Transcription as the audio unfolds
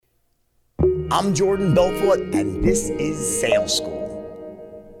I'm Jordan Belfort, and this is Sales School.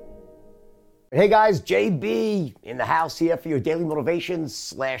 Hey guys, JB in the house here for your daily motivation /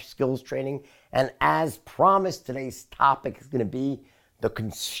 skills training. And as promised, today's topic is going to be the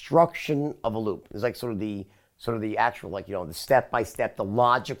construction of a loop. It's like sort of the actual, the step-by-step, the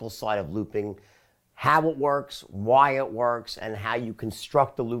logical side of looping, how it works, why it works, and how you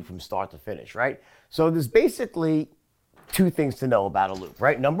construct the loop from start to finish, right? So there's basically two things to know about a loop,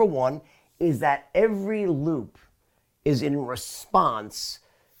 right? Number one is that every loop is in response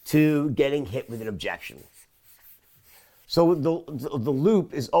to getting hit with an objection. So the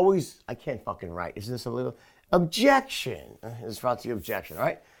loop is always, I can't fucking write. Is this a little objection? It's response to the objection, all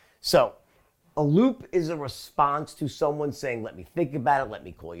right? So a loop is a response to someone saying, let me think about it, let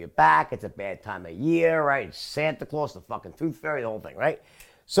me call you back, it's a bad time of year, right? It's Santa Claus, the fucking tooth fairy, the whole thing, right?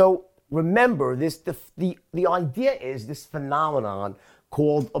 So remember, the idea is this phenomenon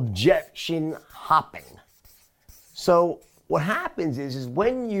called objection hopping. So what happens is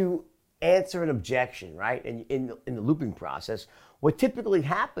when you answer an objection, right, and in the looping process, what typically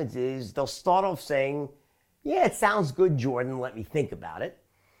happens is they'll start off saying, yeah, it sounds good, Jordan, let me think about it.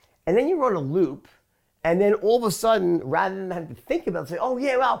 And then you run a loop, and then all of a sudden, rather than having to think about it, say, oh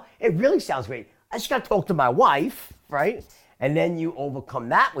yeah, well, it really sounds great. I just got to talk to my wife, right? And then you overcome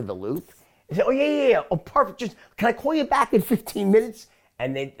that with the loop. And say, oh yeah, oh perfect, just, can I call you back in 15 minutes?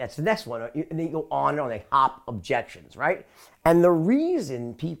 And then that's the next one. And they go on and they hop objections, right? And the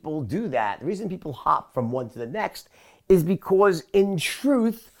reason people do that, the reason people hop from one to the next is because in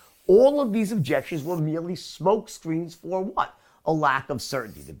truth, all of these objections were merely smoke screens for what? A lack of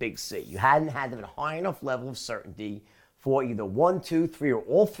certainty, the big C. You hadn't had a high enough level of certainty for either 1, 2, 3, or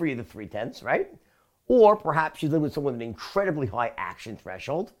all three of the 3 tenths, right? Or perhaps you live with someone with an incredibly high action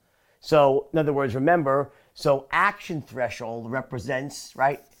threshold. So in other words, remember, so action threshold represents,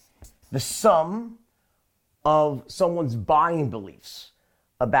 right, the sum of someone's buying beliefs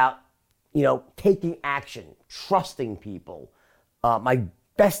about, taking action, trusting people. My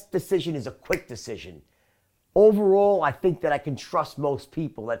best decision is a quick decision. Overall, I think that I can trust most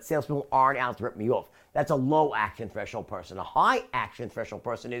people, that salespeople aren't out to rip me off. That's a low action threshold person. A high action threshold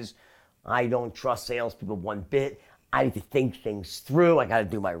person is, I don't trust salespeople one bit. I need to think things through. I got to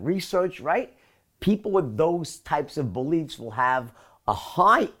do my research, right? People with those types of beliefs will have a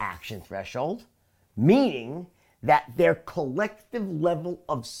high action threshold, meaning that their collective level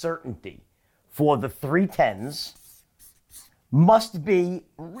of certainty for the 3 tens must be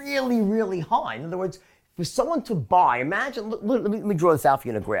really, really high. In other words, for someone to buy, imagine, let me draw this out for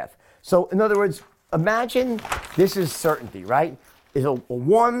you in a graph. So in other words, imagine this is certainty, right? Is a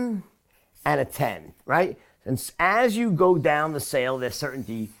 1 and a 10, right? And as you go down the scale, there's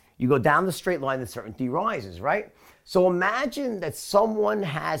certainty, you go down the straight line, the certainty rises, right? So imagine that someone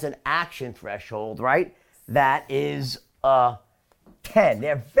has an action threshold, right? That is 10.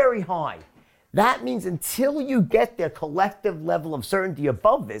 They're very high. That means until you get their collective level of certainty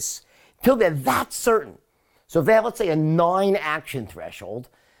above this, till they're that certain. So if they have, let's say, a 9 action threshold,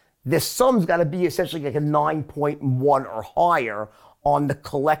 the sum's got to be essentially like a 9.1 or higher on the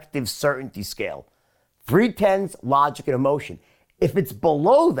collective certainty scale. 3 tenths, logic and emotion. If it's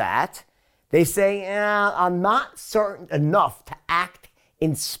below that, they say, I'm not certain enough to act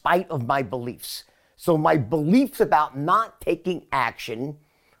in spite of my beliefs. So my beliefs about not taking action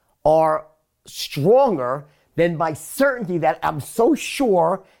are stronger than my certainty that I'm so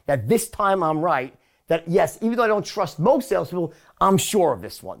sure that this time I'm right, that yes, even though I don't trust most salespeople, I'm sure of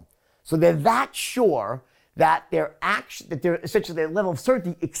this one. So they're that sure that their action, that their essentially their level of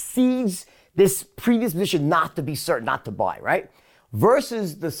certainty exceeds this previous position not to be certain, not to buy, right?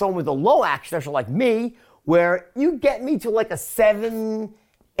 Versus someone with a low action threshold like me, where you get me to like a 7,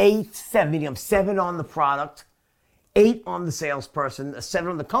 8, 7, meaning I'm 7 on the product, 8 on the salesperson, a 7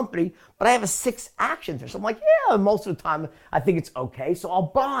 on the company, but I have a 6 action threshold. I'm like, yeah, most of the time I think it's okay, so I'll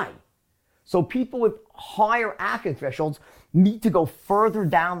buy. So people with higher action thresholds need to go further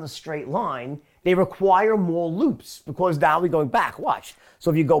down the straight line. They require more loops because now we're going back. Watch.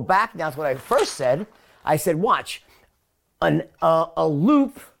 So if you go back now to what I first said, I said, watch. A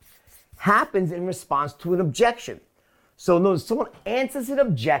loop happens in response to an objection. So notice someone answers an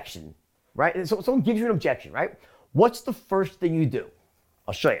objection, right? So someone gives you an objection, right? What's the first thing you do?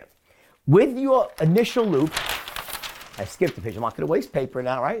 I'll show you. With your initial loop, I skipped the page. I'm not going to waste paper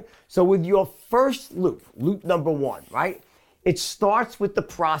now, right? So with your first loop, loop number 1, right? It starts with the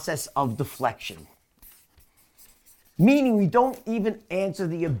process of deflection. Meaning we don't even answer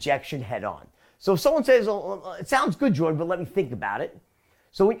the objection head on. So if someone says, oh, it sounds good, Jordan, but let me think about it.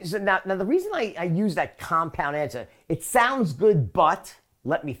 So now the reason I use that compound answer, it sounds good, but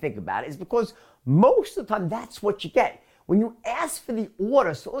let me think about it, is because most of the time that's what you get. When you ask for the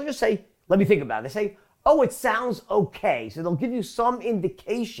order, so let's just say, let me think about it. They say, oh, it sounds okay. So they'll give you some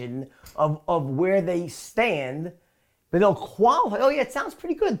indication of where they stand, but they'll qualify, oh yeah, it sounds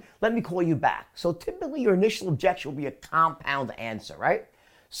pretty good. Let me call you back. So typically your initial objection will be a compound answer, right?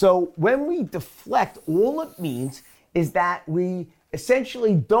 So when we deflect, all it means is that we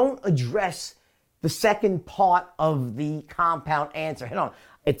essentially don't address the second part of the compound answer. Hang on.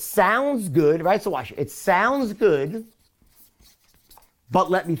 It sounds good, right? So watch it. It sounds good,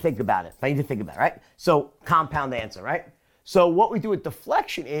 but let me think about it. I need to think about it, right? So compound answer, right? So what we do with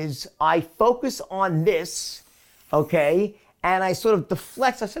deflection is I focus on this, okay, and I sort of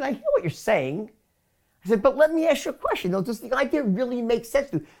deflect. I said, I hear what you're saying. I said, but let me ask you a question. Does the idea really make sense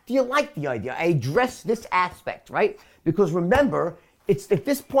to you? Do you like the idea? I address this aspect, right? Because remember, at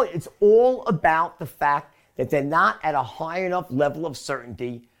this point, it's all about the fact that they're not at a high enough level of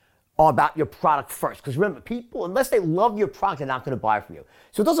certainty about your product first. Because remember, people, unless they love your product, they're not going to buy from you.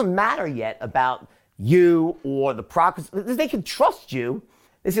 So it doesn't matter yet about you or the product. They can trust you.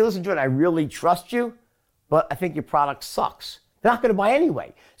 They say, listen, Jordan, I really trust you, but I think your product sucks. They're not going to buy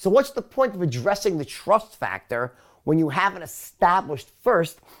anyway. So what's the point of addressing the trust factor when you haven't established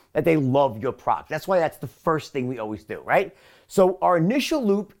first that they love your product? That's why that's the first thing we always do, right? So our initial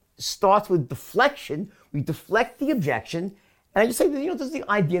loop starts with deflection. We deflect the objection, and I just say, does the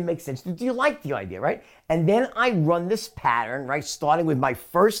idea make sense? Do you like the idea, right? And then I run this pattern, right, starting with my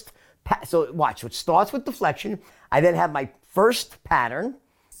first, so watch, so it starts with deflection. I then have my first pattern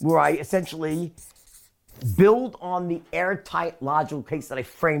where I essentially build on the airtight logical case that I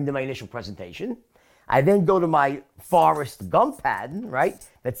framed in my initial presentation. I then go to my Forrest Gump pattern, right?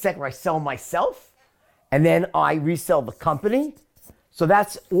 That's second where I sell myself, and then I resell the company. So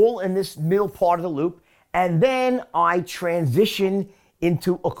that's all in this middle part of the loop. And then I transition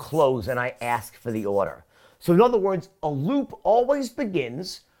into a close and I ask for the order. So in other words, a loop always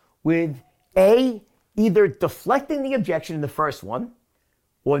begins with either deflecting the objection in the first one,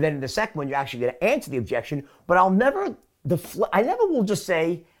 or then in the second one, you're actually going to answer the objection, but I never will just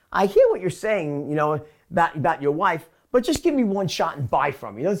say, I hear what you're saying, about your wife, but just give me one shot and buy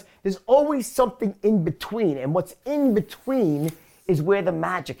from you. There's always something in between, and what's in between is where the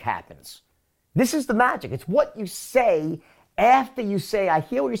magic happens. This is the magic. It's what you say after you say, I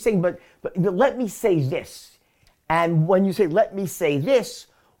hear what you're saying, but let me say this. And when you say, let me say this,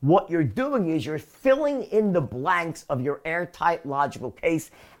 what you're doing is you're filling in the blanks of your airtight logical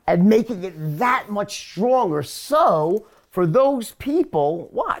case and making it that much stronger. So for those people,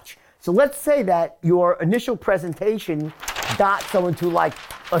 watch. So let's say that your initial presentation got someone to like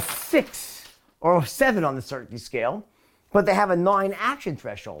a 6 or a 7 on the certainty scale, but they have a 9 action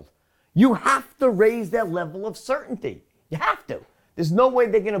threshold. You have to raise their level of certainty. You have to. There's no way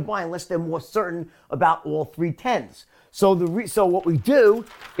they're going to buy unless they're more certain about all 3 10s. So what we do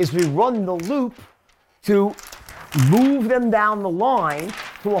is we run the loop to move them down the line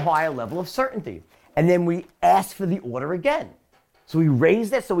to a higher level of certainty. And then we ask for the order again. So we raise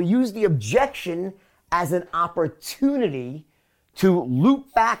that. So we use the objection as an opportunity to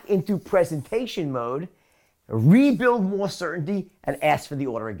loop back into presentation mode, rebuild more certainty, and ask for the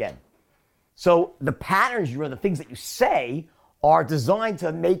order again. So the patterns you run, the things that you say, are designed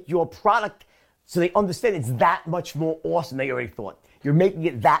to make your product so they understand it's that much more awesome than you already thought. You're making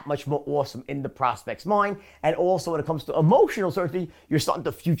it that much more awesome in the prospect's mind. And also when it comes to emotional certainty, you're starting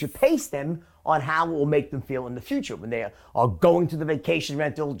to future pace them on how it will make them feel in the future when they are going to the vacation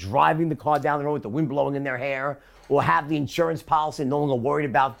rental, driving the car down the road with the wind blowing in their hair, or have the insurance policy and no longer worried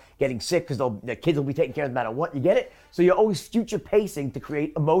about getting sick because their kids will be taken care of no matter what. You get it? So you're always future pacing to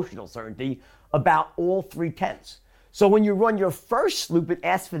create emotional certainty about all 3 10s. So when you run your first loop and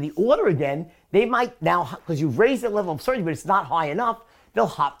ask for the order again, they might now, because you've raised the level of certainty, but it's not high enough, they'll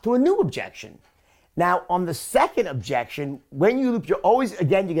hop to a new objection. Now, on the second objection, when you loop, you're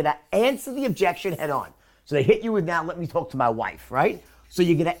going to answer the objection head on. So they hit you with, now let me talk to my wife, right? So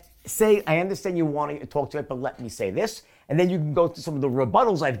you're going to say, I understand you want to talk to it, but let me say this. And then you can go to some of the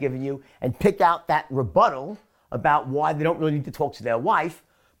rebuttals I've given you and pick out that rebuttal about why they don't really need to talk to their wife.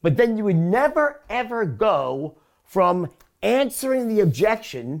 But then you would never, ever go from answering the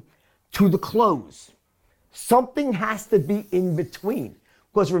objection to the close. Something has to be in between.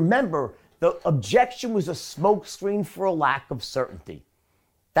 Because remember, the objection was a smokescreen for a lack of certainty.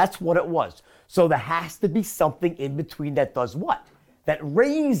 That's what it was. So there has to be something in between that does what? That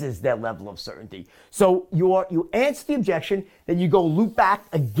raises their level of certainty. So you answer the objection, then you go loop back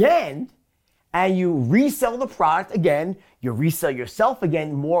again, and you resell the product again, you resell yourself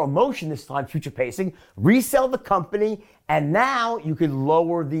again, more emotion this time, future pacing, resell the company, and now you can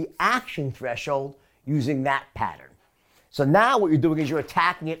lower the action threshold using that pattern. So now what you're doing is you're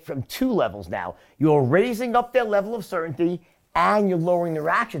attacking it from two levels now. You're raising up their level of certainty and you're lowering their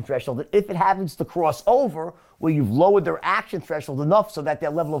action threshold. And if it happens to cross over where you've lowered their action threshold enough so that their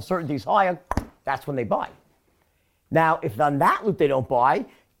level of certainty is higher, that's when they buy. Now, if on that loop they don't buy,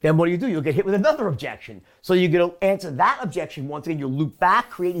 then what do? You'll get hit with another objection. So you're going to answer that objection once again. You'll loop back,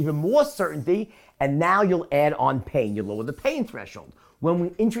 create even more certainty, and now you'll add on pain. You lower the pain threshold. When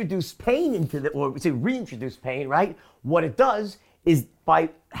we introduce pain into the, or say reintroduce pain, right? What it does is by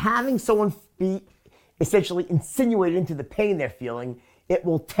having someone be essentially insinuated into the pain they're feeling, it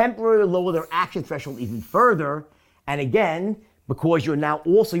will temporarily lower their action threshold even further. And again, because you're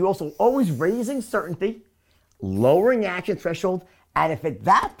also always raising certainty, lowering action threshold, and if at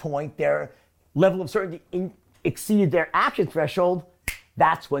that point their level of certainty exceeded their action threshold,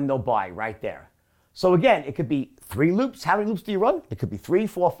 that's when they'll buy right there. So again, it could be 3 loops. How many loops do you run? It could be 3,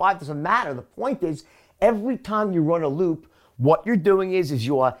 4, 5, doesn't matter. The point is, every time you run a loop, what you're doing is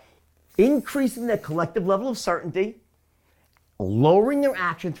you're increasing their collective level of certainty, lowering their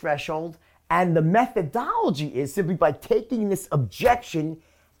action threshold, and the methodology is simply by taking this objection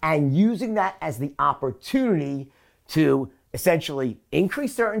and using that as the opportunity to essentially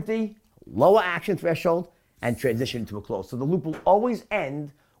increase certainty, lower action threshold, and transition to a close. So the loop will always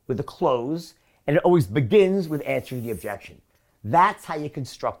end with a close, and it always begins with answering the objection. That's how you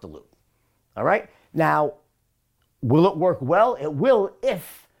construct a loop. All right? Now, will it work well? It will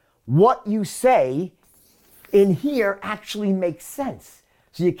if what you say in here actually makes sense.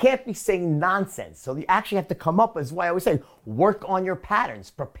 So you can't be saying nonsense. So you actually have to come up, as why I always say, work on your patterns,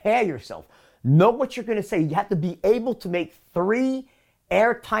 prepare yourself. Know what you're going to say. You have to be able to make 3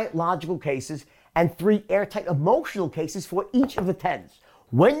 airtight logical cases and 3 airtight emotional cases for each of the 10s.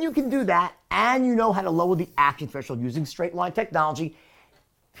 When you can do that and you know how to lower the action threshold using straight line technology,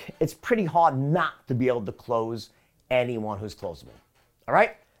 it's pretty hard not to be able to close anyone who's closable. All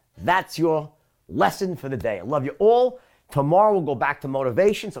right? That's your lesson for the day. I love you all. Tomorrow we'll go back to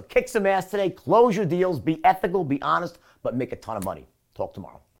motivation. So kick some ass today, close your deals, be ethical, be honest, but make a ton of money. Talk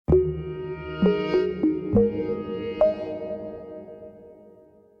tomorrow.